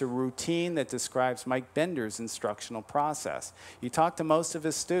questions. It's a routine that describes Mike Bender's instructional process. You talk to most of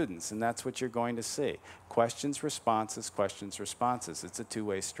his students, and that's what you're going to see. Questions, responses, questions, responses. It's a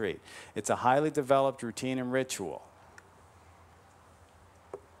two-way street. It's a highly developed routine and ritual.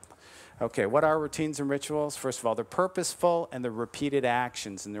 Okay, what are routines and rituals? First of all, they're purposeful and they're repeated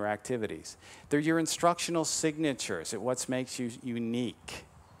actions in their activities. They're your instructional signatures. It's what makes you unique.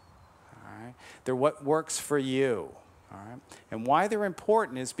 All right? They're what works for you. All right? And why they're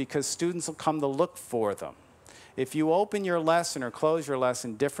important is because students will come to look for them. If you open your lesson or close your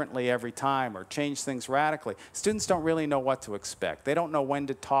lesson differently every time or change things radically, students don't really know what to expect. They don't know when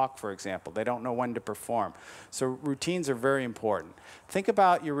to talk, for example. They don't know when to perform. So routines are very important. Think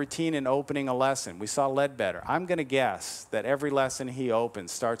about your routine in opening a lesson. We saw Ledbetter. I'm going to guess that every lesson he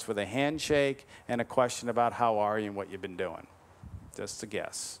opens starts with a handshake and a question about how are you and what you've been doing. Just a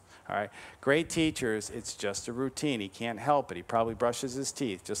guess. All right. Great teachers, it's just a routine. He can't help it. He probably brushes his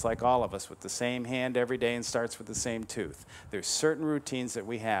teeth, just like all of us, with the same hand every day and starts with the same tooth. There's certain routines that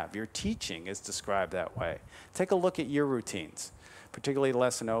we have. Your teaching is described that way. Take a look at your routines, particularly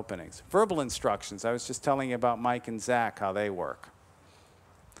lesson openings. Verbal instructions, I was just telling you about Mike and Zach, how they work.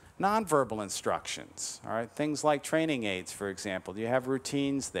 Nonverbal instructions, all right? Things like training aids, for example. You have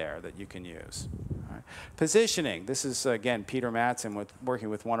routines there that you can use. All right? Positioning, this is, again, Peter Mattson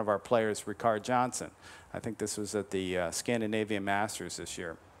working with one of our players, Ricard Johnson. I think this was at the Scandinavian Masters this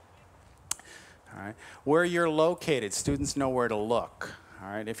year. All right? Where you're located, students know where to look.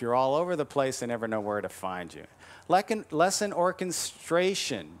 All right? If you're all over the place, they never know where to find you. Lesson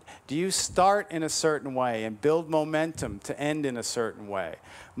orchestration. Do you start in a certain way and build momentum to end in a certain way?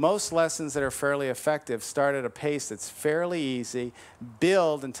 Most lessons that are fairly effective start at a pace that's fairly easy,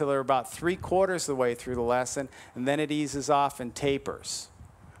 build until they're about 3/4 of the way through the lesson, and then it eases off and tapers.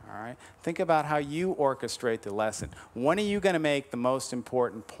 All right? Think about how you orchestrate the lesson. When are you going to make the most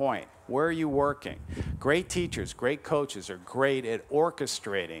important point? Where are you working? Great teachers, great coaches are great at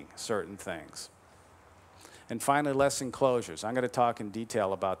orchestrating certain things. And finally, lesson closures. I'm going to talk in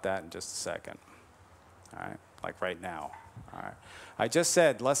detail about that in just a second. All right? Like right now. All right? I just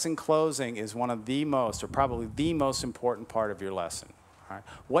said lesson closing is one of the most, or probably the most important part of your lesson. All right?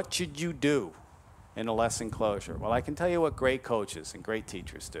 What should you do in a lesson closure? Well, I can tell you what great coaches and great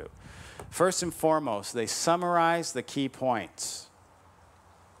teachers do. First and foremost, they summarize the key points.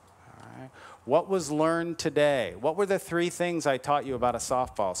 All right? What was learned today? What were the 3 things I taught you about a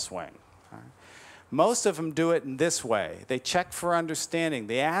softball swing? All right? Most of them do it in this way. They check for understanding.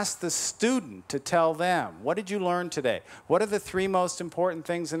 They ask the student to tell them, what did you learn today? What are the 3 most important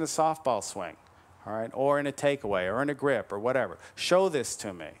things in a softball swing? All right? Or in a takeaway, or in a grip, or whatever. Show this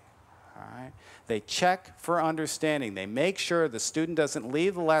to me. All right? They check for understanding. They make sure the student doesn't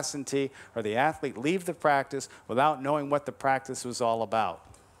leave the lesson tee or the athlete leave the practice without knowing what the practice was all about.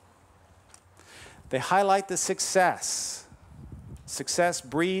 They highlight the success. Success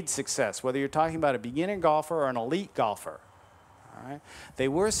breeds success, whether you're talking about a beginner golfer or an elite golfer. All right? They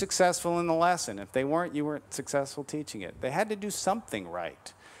were successful in the lesson. If they weren't, you weren't successful teaching it. They had to do something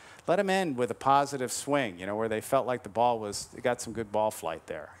right. Let them end with a positive swing, you know, where they felt like the ball was, they got some good ball flight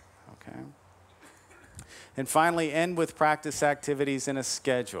there. Okay? And finally, end with practice activities in a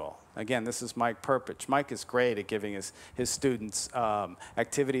schedule. Again, this is Mike Perpich. Mike is great at giving his students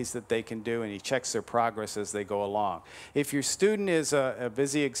activities that they can do, and he checks their progress as they go along. If your student is a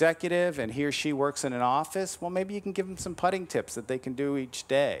busy executive and he or she works in an office, well, maybe you can give them some putting tips that they can do each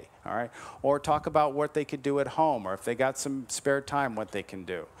day, all right? Or talk about what they could do at home, or if they got some spare time, what they can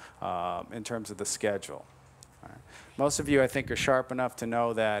do in terms of the schedule. Most of you, I think, are sharp enough to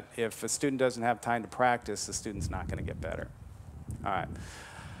know that if a student doesn't have time to practice, the student's not going to get better. All right.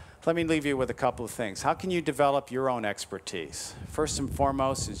 Let me leave you with a couple of things. How can you develop your own expertise? First and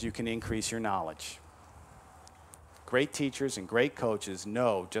foremost is you can increase your knowledge. Great teachers and great coaches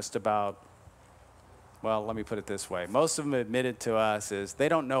know just about, well, let me put it this way. Most of them admitted to us is they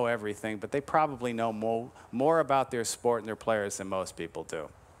don't know everything, but they probably know more about their sport and their players than most people do.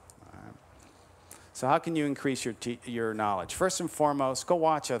 So how can you increase your knowledge? First and foremost, go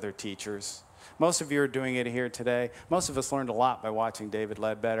watch other teachers. Most of you are doing it here today. Most of us learned a lot by watching David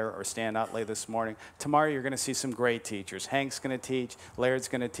Ledbetter or Stan Utley this morning. Tomorrow you're going to see some great teachers. Hank's going to teach. Laird's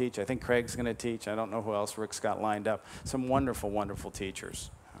going to teach. I think Craig's going to teach. I don't know who else Rick's got lined up. Some wonderful, wonderful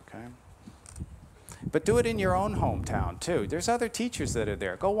teachers. Okay? But do it in your own hometown, too. There's other teachers that are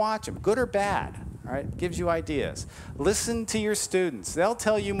there. Go watch them, good or bad. All right? Gives you ideas. Listen to your students. They'll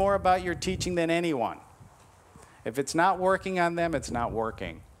tell you more about your teaching than anyone. If it's not working on them, it's not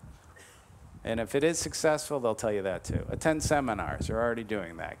working. And if it is successful, they'll tell you that, too. Attend seminars. You're already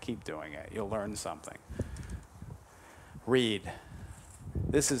doing that. Keep doing it. You'll learn something. Read.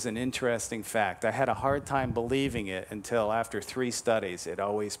 This is an interesting fact. I had a hard time believing it until after 3 studies, it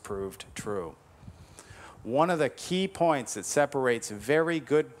always proved true. One of the key points that separates very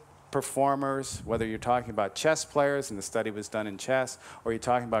good performers, whether you're talking about chess players, and the study was done in chess, or you're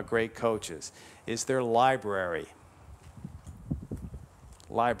talking about great coaches, is their library.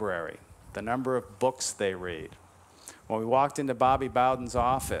 Library. The number of books they read. When we walked into Bobby Bowden's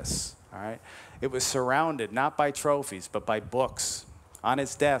office, all right, it was surrounded not by trophies, but by books. On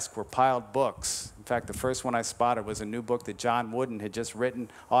his desk were piled books. In fact, the first one I spotted was a new book that John Wooden had just written,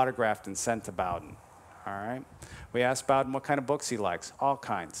 autographed, and sent to Bowden. All right? We asked Bowden what kind of books he likes. All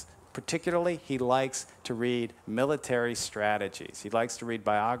kinds. Particularly, he likes to read military strategies. He likes to read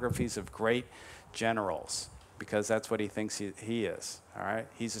biographies of great generals because that's what he thinks he is. All right?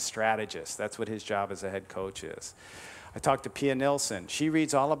 He's a strategist. That's what his job as a head coach is. I talked to Pia Nilsson. She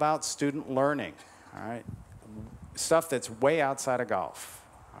reads all about student learning. All right? Stuff that's way outside of golf.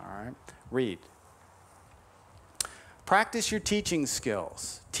 All right? Read. Practice your teaching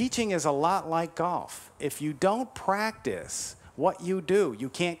skills. Teaching is a lot like golf. If you don't practice what you do, you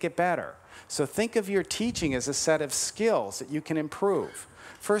can't get better. So think of your teaching as a set of skills that you can improve.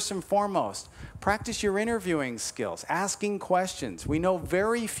 First and foremost, practice your interviewing skills, asking questions. We know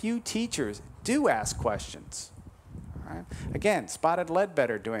very few teachers do ask questions. All right? Again, Spotted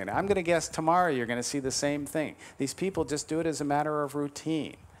Ledbetter doing it. I'm going to guess tomorrow you're going to see the same thing. These people just do it as a matter of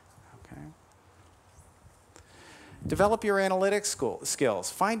routine. Okay? Develop your analytics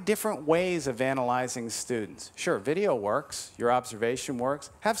skills. Find different ways of analyzing students. Sure, video works. Your observation works.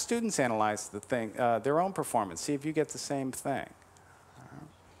 Have students analyze the thing, their own performance. See if you get the same thing.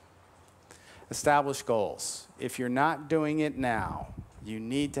 Establish goals. If you're not doing it now, you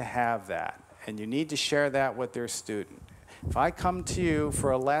need to have that. And you need to share that with their student. If I come to you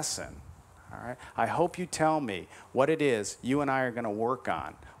for a lesson, all right, I hope you tell me what it is you and I are going to work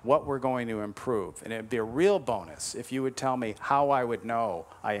on, what we're going to improve. And it would be a real bonus if you would tell me how I would know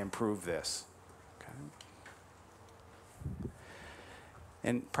I improved this. Okay?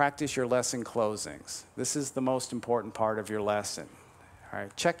 And practice your lesson closings. This is the most important part of your lesson. All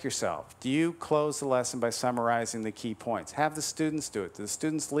right, check yourself. Do you close the lesson by summarizing the key points? Have the students do it. Do the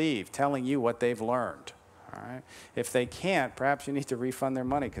students leave telling you what they've learned? All right? If they can't, perhaps you need to refund their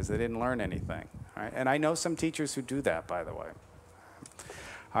money because they didn't learn anything. All right? And I know some teachers who do that, by the way.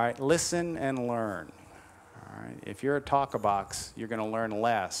 All right, listen and learn. All right? If you're a talk-a-box, you're going to learn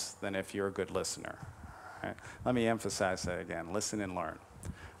less than if you're a good listener. All right? Let me emphasize that again. Listen and learn.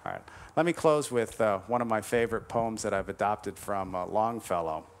 All right. Let me close with one of my favorite poems that I've adopted from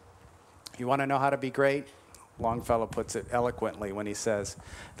Longfellow. You want to know how to be great? Longfellow puts it eloquently when he says,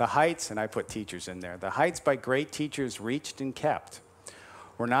 the heights, and I put teachers in there, the heights by great teachers reached and kept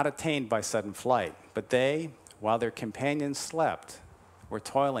were not attained by sudden flight, but they, while their companions slept, were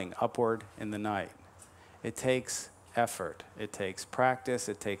toiling upward in the night. It takes effort. It takes practice.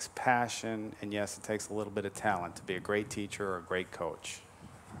 It takes passion. And yes, it takes a little bit of talent to be a great teacher or a great coach.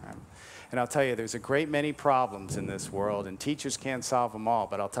 And I'll tell you, there's a great many problems in this world, and teachers can't solve them all,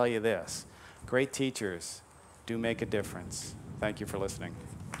 but I'll tell you this, great teachers do make a difference. Thank you for listening.